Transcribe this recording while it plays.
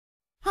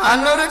I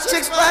know the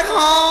chicks back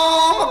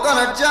home are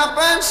gonna jump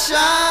and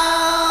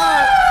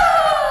shout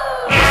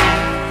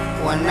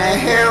when they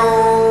hear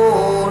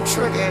old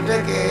Tricky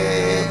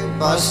Dicky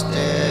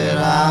busted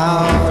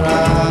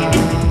out.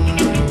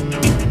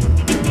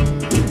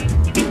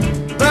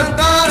 The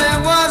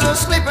garden was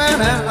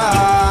a-sleeping and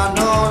I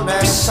know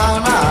they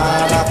sun.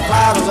 The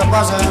clouds are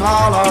buzzing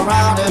all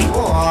around his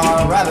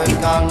war rabbit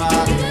gun.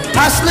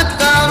 I slipped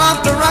down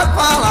off the rock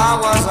while I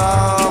was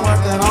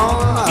working on.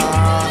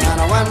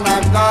 And when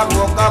that God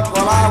woke up,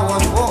 well, I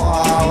was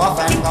off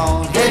and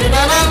gone. Hey,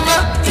 na na na.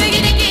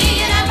 Tricky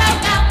Dicky and I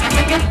broke out.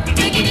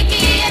 Tricky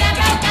Dicky and I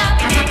broke out.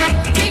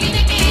 Tricky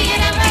Dicky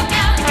and I broke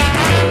out.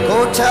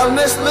 Go tell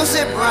Miss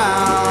Lucy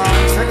Brown,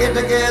 Tricky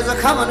Dicky is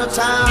coming to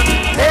town.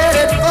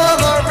 Headed for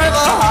the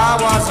river, I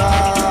was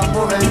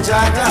moving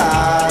jacket.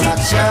 That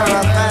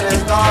sheriff and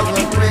his dogs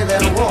were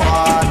breathing war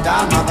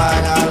down my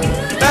back.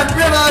 That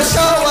river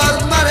sure was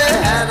muddy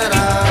and it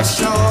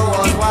sure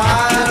was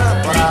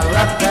wide, but I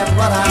left that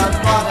bloodhound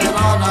barking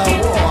on the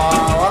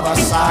war other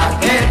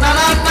side. Hey, na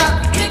na na.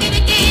 Tricky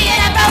Dicky and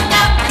I broke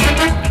out.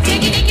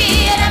 Tricky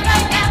Dicky and I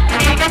broke out.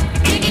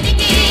 Tricky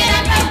Dicky and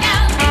I broke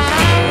out.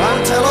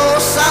 Until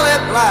old Sally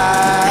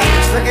Black,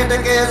 Tricky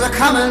Dicky is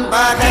coming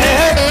back. Hey,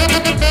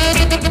 hey.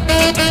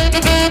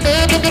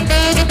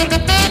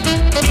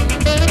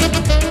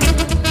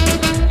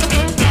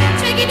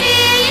 Tricky Dicky,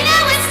 you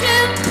know it's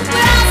true.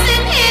 We're all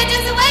sitting here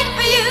just waiting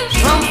for you.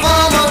 Some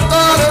former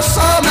daughter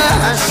saw me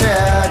and she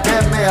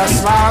gave me a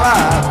smile.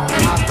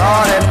 I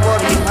thought it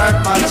wouldn't hurt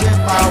much if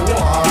I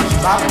wore a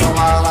stop a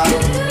while.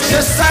 She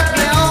sat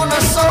me on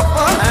the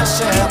sofa and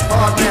she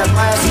poured me a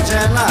glass of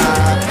gin.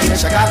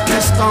 She got me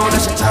stoned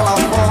and she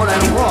telephoned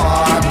and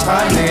war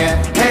turned me in.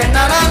 Hey,